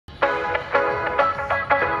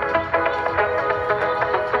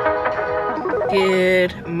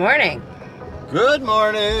Good morning. Good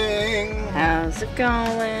morning. How's it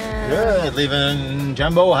going? Good. Leaving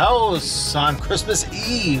Jumbo House on Christmas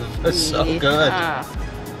Eve. It's so good.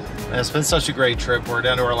 And it's been such a great trip. We're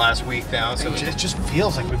down to our last week now, so it just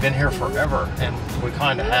feels like we've been here forever, and we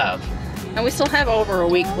kind of have. And we still have over a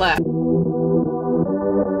week left.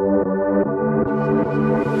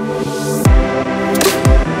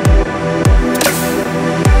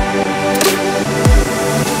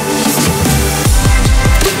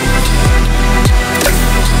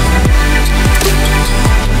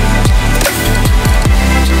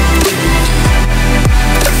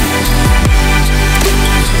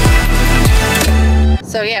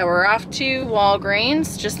 So yeah, we're off to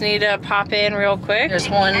Walgreens. Just need to pop in real quick. There's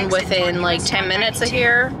one within like 10 minutes of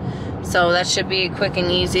here. So that should be quick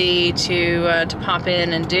and easy to pop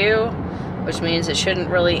in and do, which means it shouldn't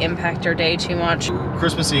really impact our day too much.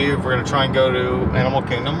 Christmas Eve, we're gonna try and go to Animal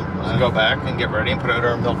Kingdom and go back and get ready and put out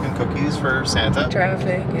our milk and cookies for Santa.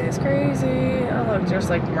 Traffic is crazy. Oh look, there's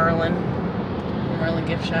like Merlin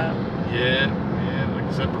gift shop. Yeah, like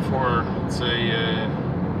I said before, it's a,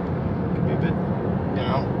 could be a bit, you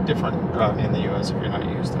know, different driving in the U.S. if you're not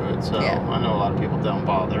used to it. So yeah. I know a lot of people don't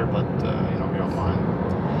bother, but you know, we don't mind.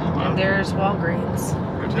 And there's Walgreens.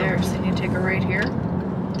 There, so you can take a right here.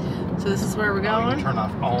 So this is where we're going. You can turn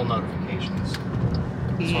off all notifications.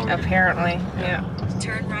 Apparently, yeah.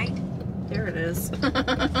 Turn right. There it is. It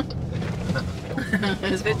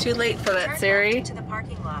was a bit too late for that, Siri. To the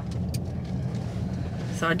parking lot.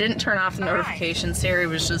 So I didn't turn off the notification. Siri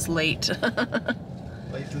was just late.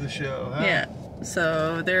 Late to the show, huh? Yeah.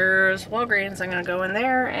 So there's Walgreens. I'm gonna go in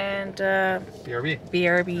there and BRB.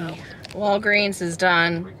 Walgreens is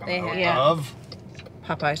done. Of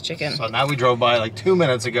Popeye's chicken. So now we drove by like 2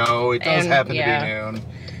 minutes ago. It does happen to be noon.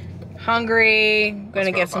 Hungry.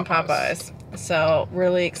 Gonna get some Popeyes. So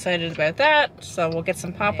really excited about that. So we'll get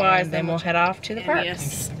some Popeyes, then we'll head off to the park.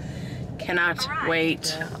 Yes. Cannot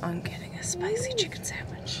wait on getting a spicy chicken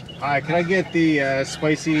sandwich. Hi, can I get the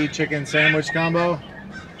spicy chicken sandwich combo?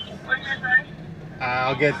 What's your size?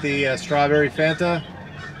 I'll get the strawberry Fanta.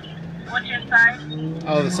 What's your size?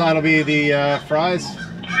 Oh, the side will be the fries.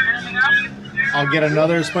 Anything else? I'll get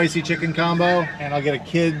another spicy chicken combo, and I'll get a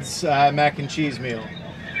kid's mac and cheese meal. Okay,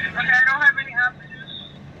 I don't have any apple juice.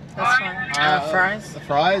 That's fine. Fries? The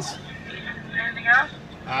fries? Anything else?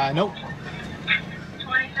 Nope.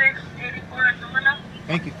 26.84 at the window.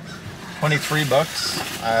 Thank you.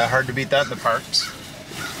 $23. Hard to beat that in the parks.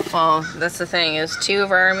 Well, that's the thing, is 2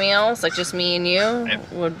 of our meals, like just me and you,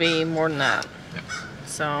 would be more than that. Yep.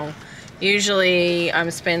 So usually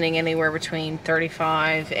I'm spending anywhere between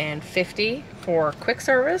 $35 and $50 for quick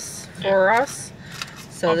service for us.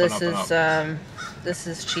 So this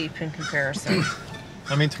is cheap in comparison.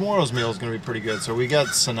 I mean, tomorrow's meal is going to be pretty good. So we got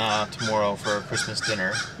Sanaa tomorrow for our Christmas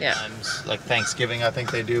dinner. Yeah. And like Thanksgiving, I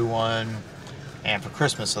think they do one. And for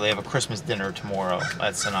Christmas, so they have a Christmas dinner tomorrow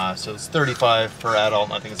at Sanaa. So it's $35 per adult,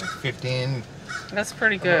 and I think it's like $15. That's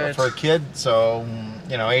pretty good. For a kid, so,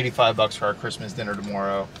 you know, $85 for our Christmas dinner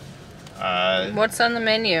tomorrow. What's on the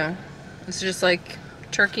menu? Is it just like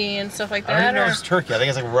turkey and stuff like that? I don't even know if it's turkey. I think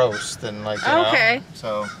it's like roast and like, you know,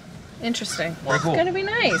 so. Interesting. Very cool. It's going to be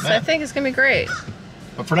nice. Yeah. I think it's going to be great.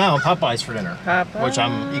 But for now, Popeyes for dinner. Popeyes. Which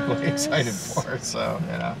I'm equally excited for, so,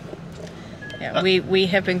 you know. Yeah, we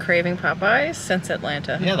have been craving Popeyes since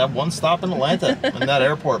Atlanta. Yeah, that one stop in Atlanta, in that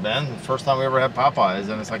airport, man. The first time we ever had Popeyes,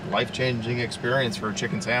 and it's like life-changing experience for a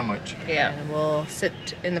chicken sandwich. Yeah, and we'll sit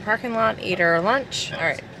in the parking lot, eat our lunch. Yes. All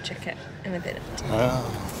right, check it in a bit.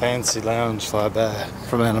 Fancy lounge flyby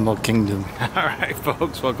from Animal Kingdom. All right,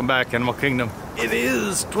 folks, welcome back, Animal Kingdom. It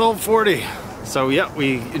is 12:40. So yeah,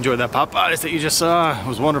 we enjoyed that Popeyes that you just saw. It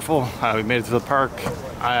was wonderful. We made it to the park.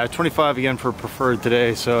 25 again for preferred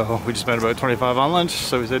today, so we just spent about 25 on lunch.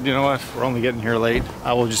 So we said, you know what, we're only getting here late.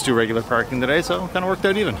 We'll just do regular parking today, so kind of worked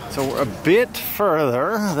out even. So we're a bit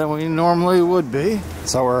further than we normally would be.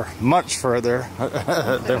 So we're much further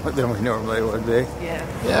than we normally would be. Yeah.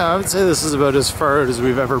 Yeah, I would say this is about as far as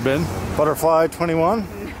we've ever been. Butterfly 21?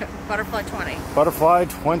 Butterfly 20. Butterfly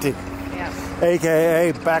 20. Yeah.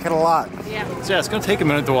 AKA back at a lot. Yeah. So yeah, it's gonna take a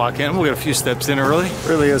minute to walk in. We'll get a few steps in early.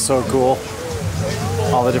 Really is so cool.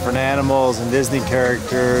 All the different animals and Disney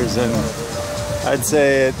characters, and I'd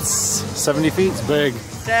say it's 70 feet big.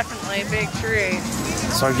 Definitely a big tree.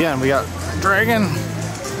 So again, we got dragon,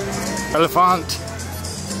 elephant,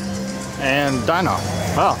 and dino.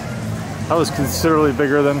 Wow, that was considerably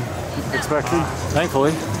bigger than expected.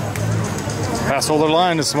 Thankfully, passover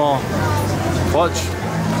line is small. Clutch.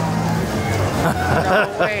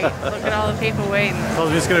 No, wait. Look at all the people waiting.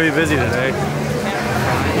 Told me it's going to be busy today.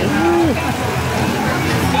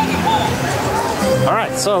 All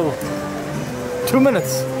right, so 2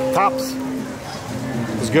 minutes tops.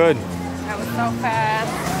 It was good. That was so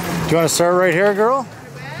fast. Do you want to start right here, girl? Do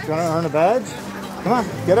you want to earn a badge? Come on,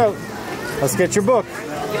 get out. Let's get your book. Would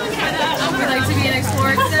you like to be an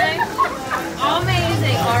explorer today?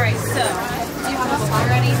 Amazing. All right, so do you have a book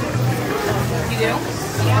already? You do?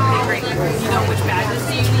 Okay, great. You know which badges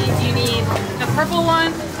do you need? Do you need the purple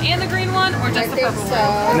one and the green one, or just the purple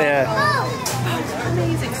one? Yeah.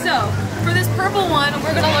 Amazing. So, for this purple one,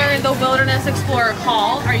 we're going to learn the Wilderness Explorer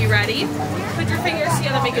call. Are you ready? Put your fingers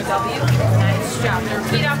together, make a W. Nice job. Now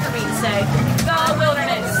repeat after me. Say, the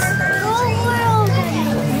wilderness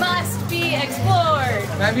must be explored.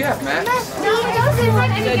 Ma'am, you have maps?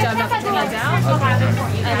 Good job. Now put that down.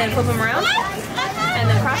 And then flip them around. And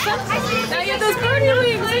then cross them. Now you have those birdie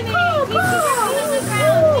wings.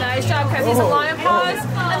 Nice job. Can I see some lion paws?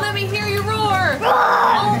 And let me hear you roar.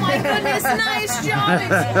 Oh my goodness. Nice job,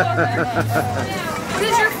 Explorer. What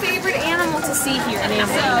is your favorite animal to see here?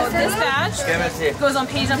 So this badge goes on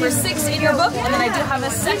page number 6 in your book. And then I do have a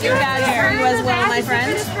second badge for you as well, my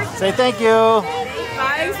friend. Say thank you.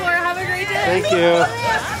 Bye, Explorer. Have a great day. Thank you.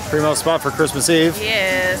 Primo spot for Christmas Eve.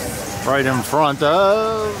 Yes. Right in front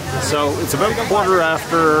of. So it's about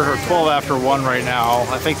 12 after 1 right now.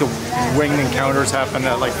 I think the winged encounters happen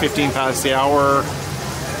at like 15 past the hour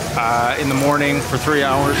in the morning for 3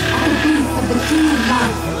 hours.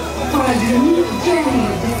 For a unique journey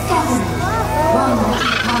of discovery, one that you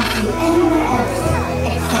can't see anywhere else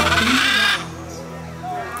except in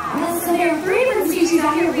Well, so there are 3 different species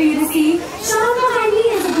out here for you to see. Shown behind me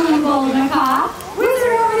is a blue and gold macaw.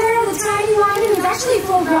 Wizard over there, the tiny one, who's actually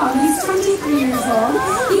full grown. He's 23 years old.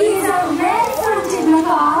 He's a red-fronted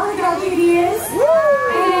macaw. Look how cute he is.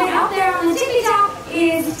 And out there on the tippy top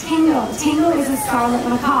is Tango. Tango is a scarlet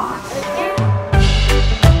macaw.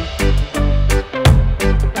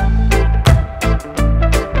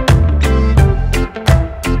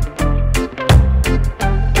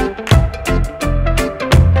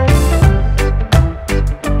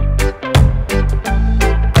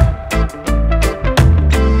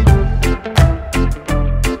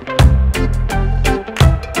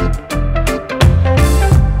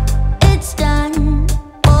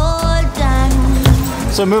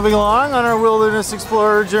 So moving along on our Wilderness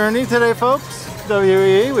Explorer journey today, folks,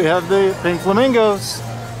 WE, we have the pink flamingos.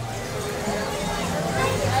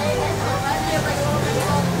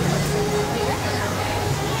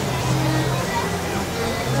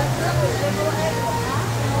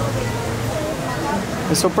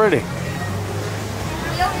 It's so pretty.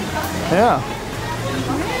 Yeah. Yeah.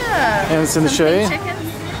 And it's in the shade. Pink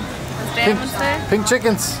chickens, as Dan would say. Pink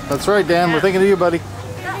chickens. That's right, Dan. Yeah. We're thinking of you, buddy.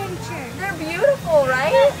 They're beautiful,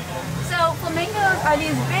 right? So flamingos are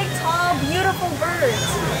these big, tall, beautiful birds.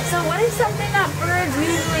 So what is something that birds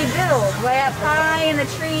usually build? Way up high in the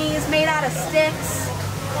trees, made out of sticks.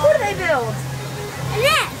 What do they build? A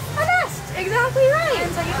nest. A nest. Exactly right.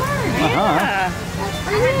 So you learned. Yeah.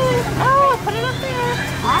 Oh, put it up there.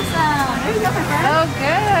 Awesome. There you go, my friend. Oh,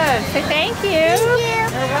 good. Say thank you.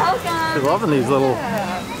 You're welcome. You're loving these little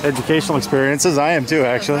educational experiences. I am too,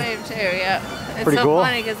 actually. I am too, yeah. It's Pretty so cool.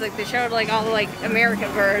 funny because like they showed like all the like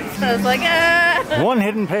American birds. So it's like ah. One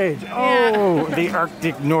hidden page. Oh, the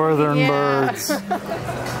Arctic northern birds. So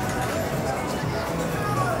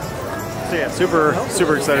yeah, super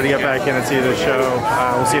excited to get back in and see this show.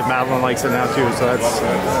 We'll see if Madeline likes it now too. So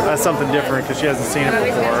that's something different because she hasn't seen it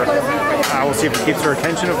before. We'll see if it keeps her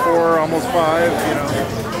attention at 4, almost 5. You know.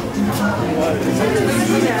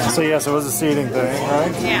 So yes, it was a seating thing,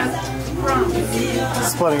 right? Yeah.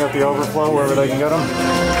 Splitting up the overflow wherever they can get them.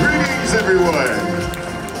 Greetings, everyone.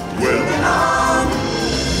 Well,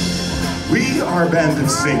 we are a band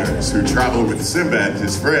of singers who travel with Sinbad and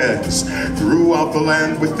his friends throughout the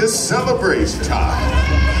land with this celebration time.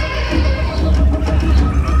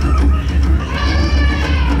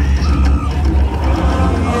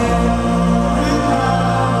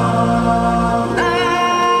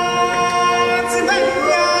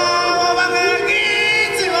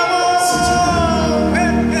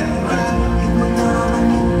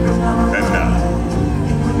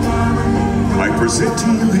 Present to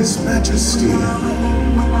you His Majesty,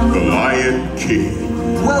 the Lion King.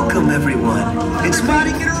 Welcome, everyone. It's time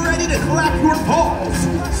to get ready to clap your paws,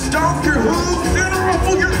 stomp your hooves, and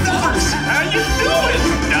ruffle your feathers. How you doing?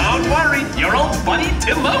 Don't worry, your old buddy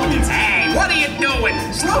Timon's. Hey, what are you doing?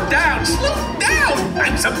 Slow down, slow down.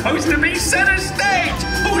 I'm supposed to be center stage.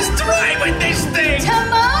 Who's driving this thing?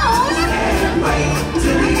 Timon!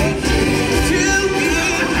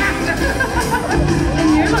 And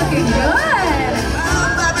you're looking good.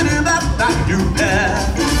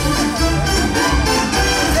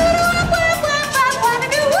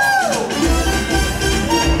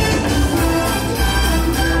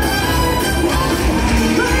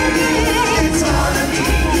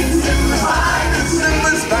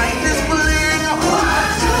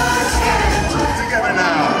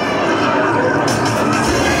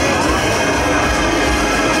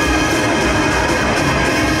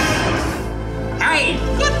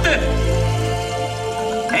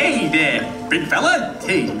 Hey there, big fella.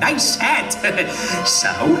 Hey, nice hat. So,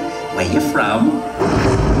 where you from?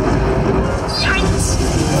 Yikes!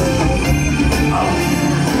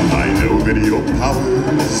 I know that your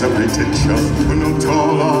powers of retention were not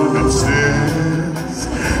tall on upstairs,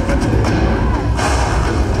 but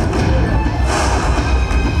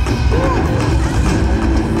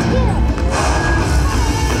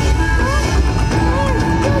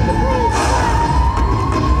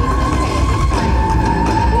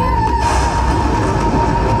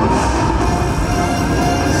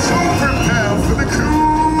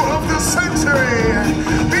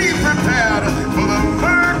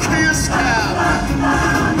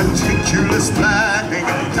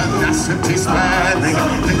spanning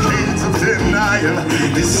decades of denial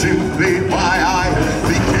is simply why I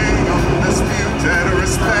became undisputed,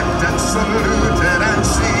 respected, saluted, and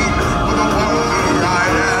seen for the wonder I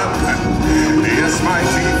am. Yes, my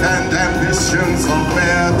teeth and ambitions are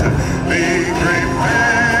where to be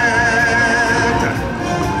prepared.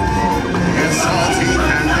 Yes, our teeth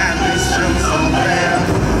and ambitions are where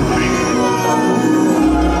to be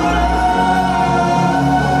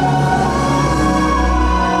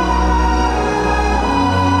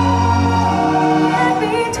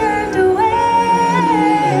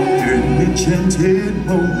enchanted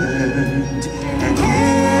moment, and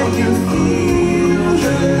can you feel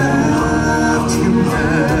the love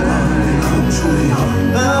tonight?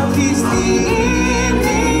 The peace the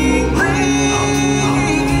evening brings.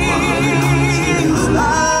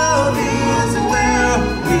 Love is where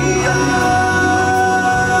we are.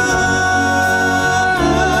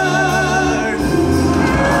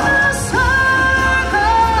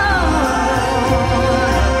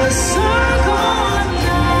 A circle of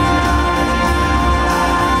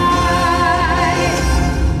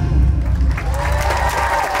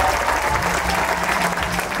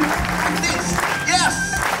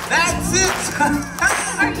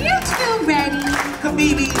Are you two ready?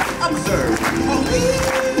 Comedian, observe.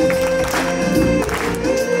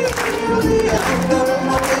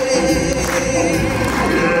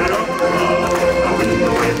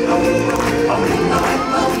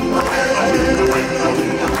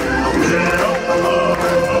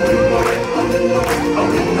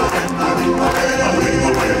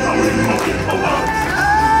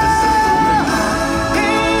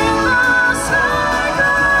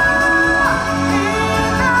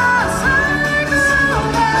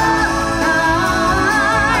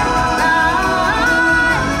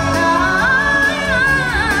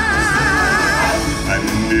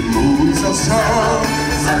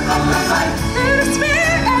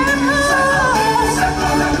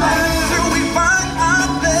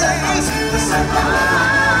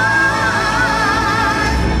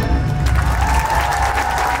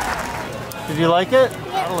 Did you like it?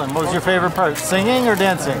 Ellen, what was your favorite part? Singing or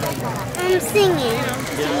dancing? Singing.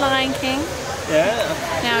 Lion King. Yeah.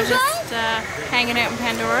 Now just hanging out in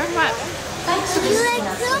Pandora. What? Would you like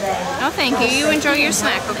some? No, thank you. You enjoy your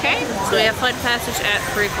snack, okay? So we have Flight of Passage at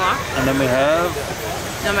 3 o'clock. And then we have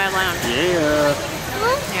Nomad Lounge. Yeah.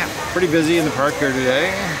 Yeah. Pretty busy in the park here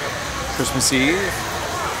today. Christmas Eve.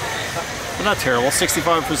 But not terrible.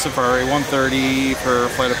 65 for Safari, 130 for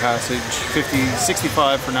Flight of Passage,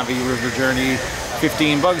 65 for Navi River Journey,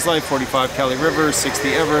 15 Bugs Life, 45 Cali River, 60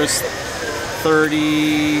 Everest,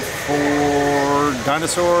 30 for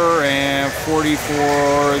Dinosaur, and 40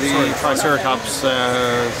 for the Triceratops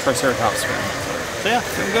spin. So yeah,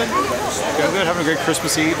 doing good. Doing good, having a great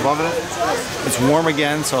Christmas Eve, loving it. It's warm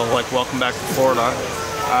again, so like welcome back to Florida.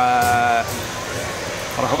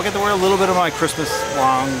 But I hope I get to wear a little bit of my Christmas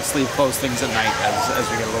long sleeve clothes things at night as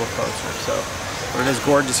we get a little closer. So, but it is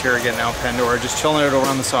gorgeous here again now, Pandora. Just chilling out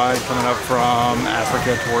around the side, coming up from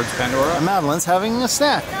Africa towards Pandora. And Madeline's having a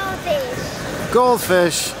snack.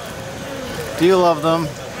 Goldfish. Do you love them?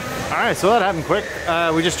 All right, so that happened quick.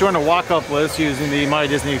 We just joined a walk-up list using the My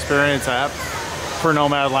Disney Experience app for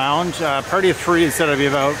Nomad Lounge. Party of 3 said it'd be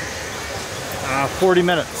about 40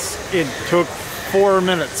 minutes. It took 5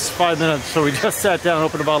 minutes, so we just sat down,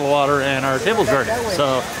 opened a bottle of water, and our table's ready.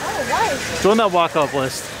 So, doing that walk-up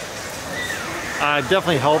list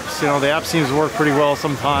definitely helps. You know, the app seems to work pretty well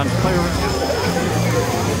sometimes.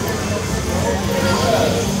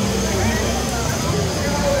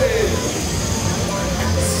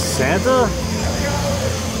 Santa?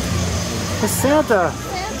 It's Santa.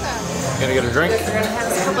 Gonna get a drink? We're gonna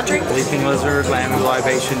have a couple drinks. Leaping Lizard, Lamb and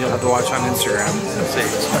Libation, you'll have to watch on Instagram. See.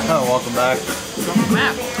 Welcome back. Welcome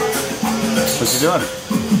back. What you doing?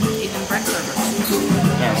 Eating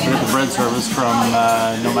breakfast. Yeah, so we got the bread service from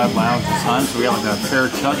Nomad Lounge this time. So we got like a pear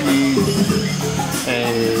chutney,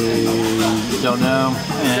 don't know,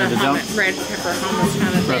 and red pepper hummus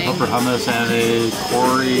kind of red thing. pepper hummus and a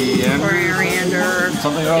coriander.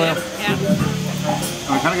 Something or other. Yeah.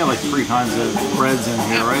 And we kind of got like 3 kinds of breads in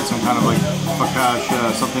here, right? Some kind of like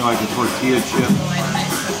focaccia, something like a tortilla chip,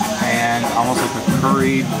 and almost like a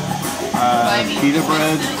curried pita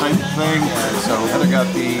bread type thing. So Heather got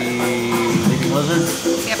the leaping lizard.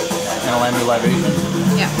 Yep. And a lamb libation.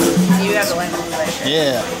 Yeah. You have the lamb libation.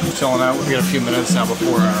 Yeah. Chilling out. We got a few minutes now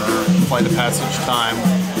before our flight of passage time.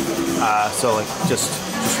 So like just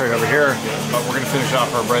right over here. But we're gonna finish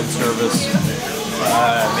off our bread service.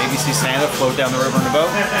 Maybe see Santa float down the river in a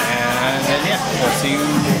boat, and then yeah, we'll see you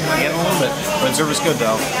again in a little bit. Bread service good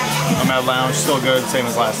though. Nomad Lounge still good, same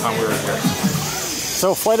as last time we were here.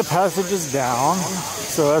 So flight of passage is down,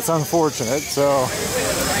 so that's unfortunate. So,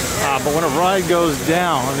 but when a ride goes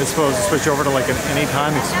down, it's supposed to switch over to like an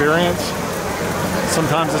anytime experience.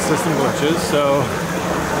 Sometimes the system glitches, so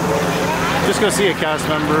just go see a cast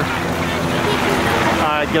member,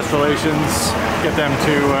 guest relations, get them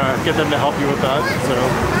to help you with that. So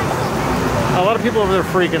a lot of people over there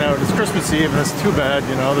freaking out. It's Christmas Eve, and it's too bad,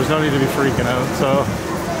 you know. There's no need to be freaking out. So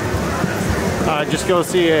just go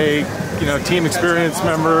see a team experience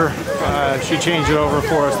member. She changed it over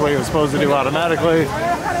for us the way it was supposed to do automatically,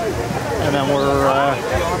 and then we're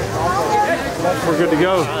good to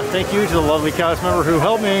go. Thank you to the lovely cast member who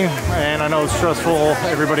helped me, and I know it's stressful.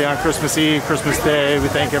 Everybody on Christmas Eve, Christmas Day, we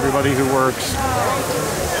thank everybody who works.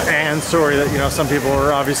 And sorry that some people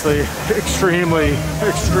are obviously extremely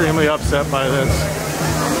upset by this.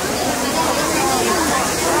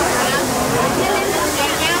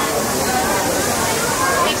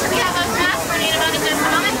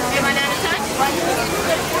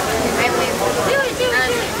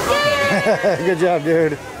 Good job,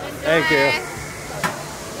 dude. Thank you.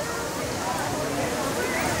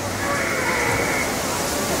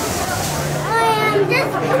 This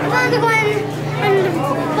is the one on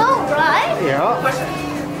the boat, right? Yeah. And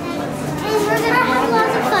we're gonna have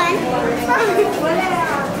lots of fun.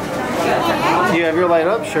 Do you have your light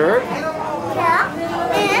up shirt? Yeah.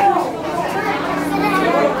 And we're gonna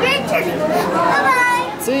have a great trip.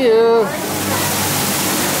 Bye-bye. See you.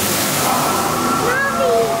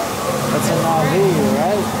 Mommy. That's a Navi,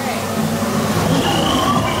 right?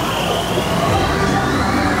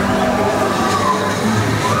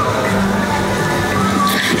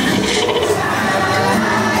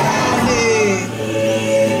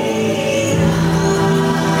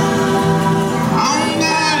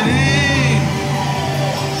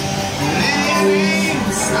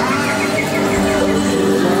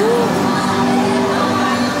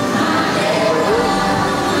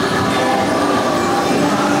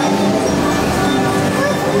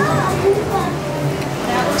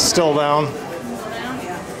 Still down.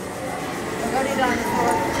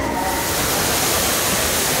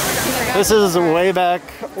 This is way back.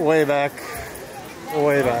 That's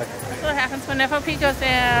what happens when FOP goes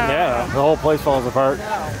down. Yeah, the whole place falls apart.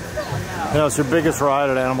 It's your biggest ride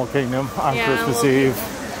at Animal Kingdom on Christmas Eve.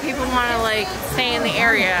 People want to stay in the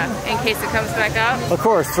area in case it comes back up. Of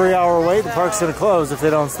course, 3-hour wait. The park's gonna close if they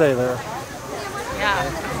don't stay there. Yeah.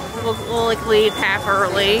 We'll leave half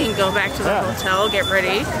early and go back to the hotel, get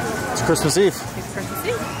ready. It's Christmas Eve. It's Christmas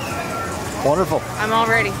Eve. Wonderful. I'm all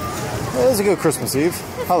ready. It was a good Christmas Eve.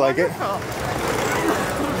 I like it. Hold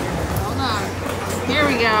on. Here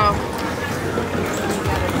we go.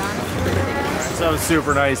 So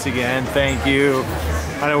super nice again. Thank you.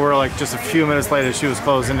 I know we're just a few minutes late as she was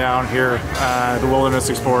closing down here. The Wilderness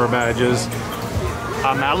Explorer badges.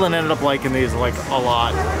 Madeline ended up liking these a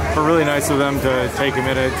lot. But really nice of them to take a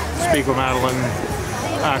minute, speak with Madeline,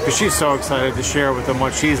 because she's so excited to share with them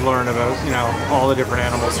what she's learned about, all the different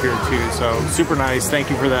animals here too. So super nice. Thank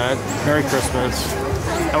you for that. Merry Christmas.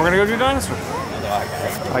 And we're gonna go do dinosaur.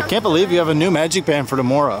 I can't believe you have a new magic band for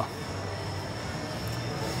tomorrow.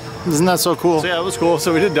 Isn't that so cool? So yeah, it was cool.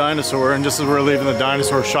 So we did dinosaur, and just as we were leaving the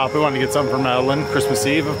dinosaur shop, we wanted to get something for Madeline. Christmas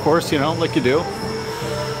Eve, of course, like you do.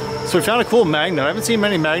 So we found a cool magnet. I haven't seen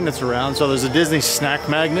many magnets around. So there's a Disney snack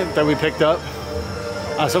magnet that we picked up.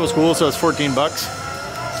 So it was cool. So it's 14 bucks.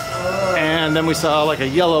 And then we saw a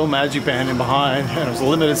yellow magic band in behind, and it was a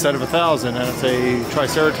limited set of 1,000, and it's a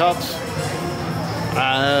Triceratops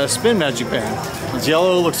spin magic band. It's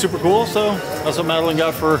yellow, looks super cool. So that's what Madeline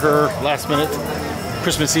got for her last minute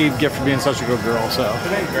Christmas Eve gift for being such a good girl. So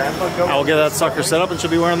I will get that sucker set up, and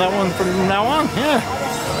she'll be wearing that one from now on. Yeah.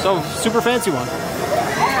 So super fancy one.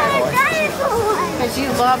 Because you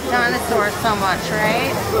love dinosaurs so much,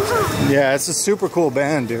 right? Yeah, it's a super cool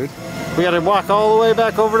band, dude. We gotta walk all the way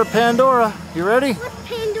back over to Pandora. You ready? What's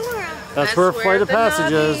Pandora? That's where Flight of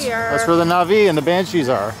Passage is. That's where the Navi and the Banshees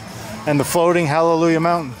are. And the floating Hallelujah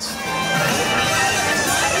Mountains.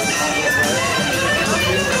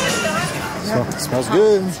 So, it smells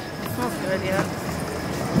good. It smells good, yeah.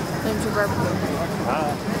 Thanks for barbecue.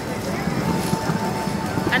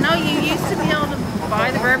 I know you used to be able to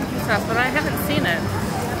buy the barbecue sauce, but I haven't seen it.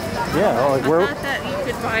 Yeah, like I thought that you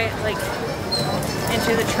could buy it like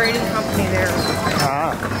into the trading company there.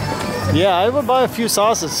 Yeah, I would buy a few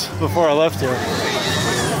sauces before I left here.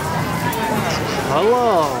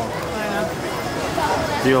 Hello.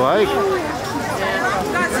 Do you like? Yeah.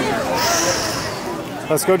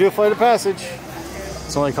 Let's go do a Flight of Passage.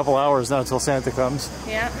 It's only a couple hours now until Santa comes.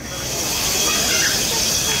 Yeah.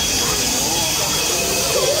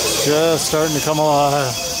 Just starting to come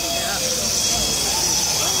alive.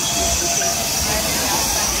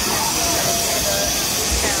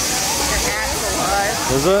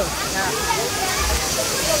 Is it? Yeah.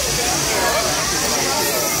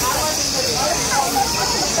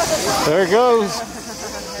 There it goes.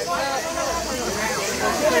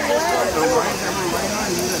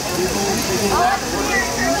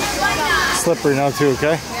 Slippery now too,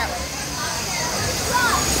 okay? Yep.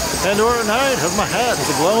 Pandora night, have my hat. Is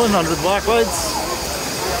it glowing under the black lights?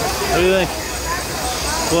 What do you think?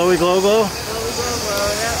 Glowy glow glow? Glowy glow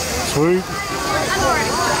glow, yeah. Sweet.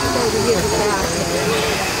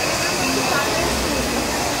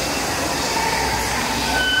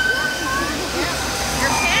 Your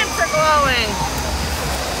pants are glowing.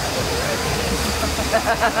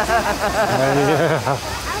 Yeah.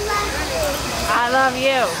 I love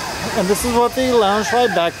you. And this is what the Loungefly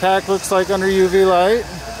backpack looks like under UV light.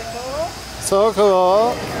 So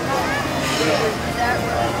cool.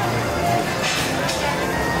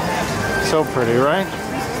 So pretty, right?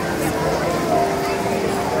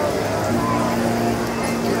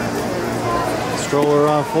 Stroller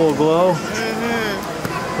on full glow.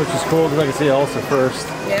 Which is cool because I can see Elsa first.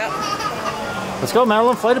 Yep. Let's go,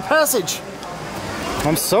 Madeline. Flight of Passage.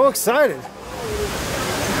 I'm so excited.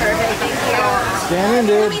 Perfect, thank you. Scan in,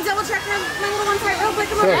 dude. Let me double check my little one right real quick.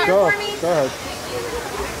 Come Sure, over go. for me. Go ahead.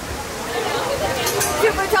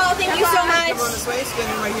 Super tall, thank you so much.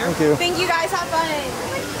 Thank you. Thank you guys, have fun.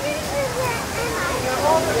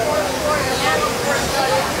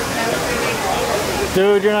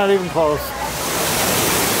 Dude, you're not even close.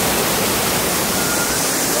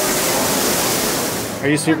 Are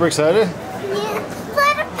you super excited? Yeah.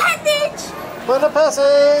 Flight of Passage. Flight of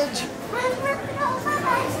Passage.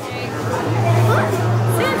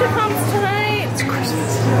 Santa comes tonight. It's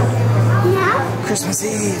Christmas. Yeah. Christmas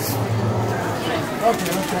Eve.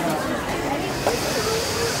 Okay.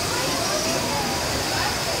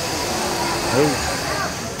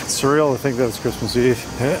 It's surreal to think that it's Christmas Eve.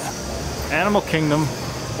 Animal Kingdom.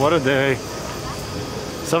 What a day.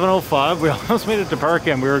 7:05. We almost made it to Park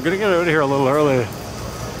End. We were going to get out of here a little early.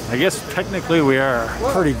 I guess technically we are.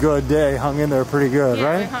 Pretty good day. Hung in there pretty good, Yeah,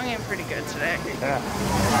 right? we hung in pretty good today. Yeah.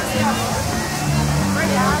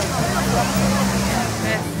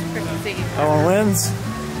 That's Christmas Eve. Ellen wins.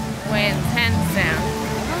 Wins, hands down.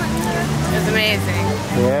 It was amazing.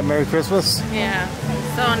 Yeah, Merry Christmas. Yeah,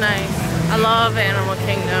 so nice. I love Animal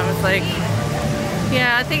Kingdom. It's like,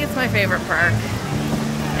 yeah, I think it's my favorite park.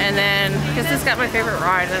 And then, because it's got my favorite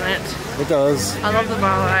ride in it. It does. I love the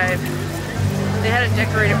ride. They had it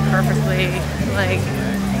decorated perfectly. Like,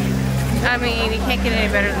 I mean, you can't get any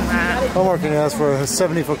better than that. What more can you ask for? A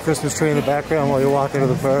 70-foot Christmas tree in the background while you walk into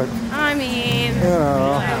the park. I mean, You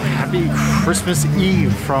know, happy Christmas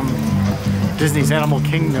Eve from Disney's Animal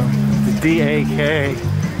Kingdom, the DAK.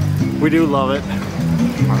 We do love it.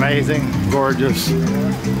 Amazing, gorgeous.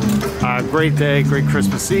 Great day, great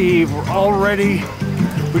Christmas Eve. We're all ready.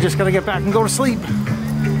 We just gotta get back and go to sleep.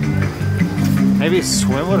 Maybe a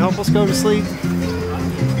swim would help us go to sleep.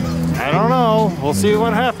 I don't know. We'll see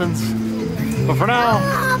what happens. But for now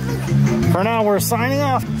we're signing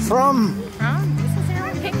off from this is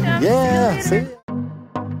Animal Kingdom. yeah. See ya.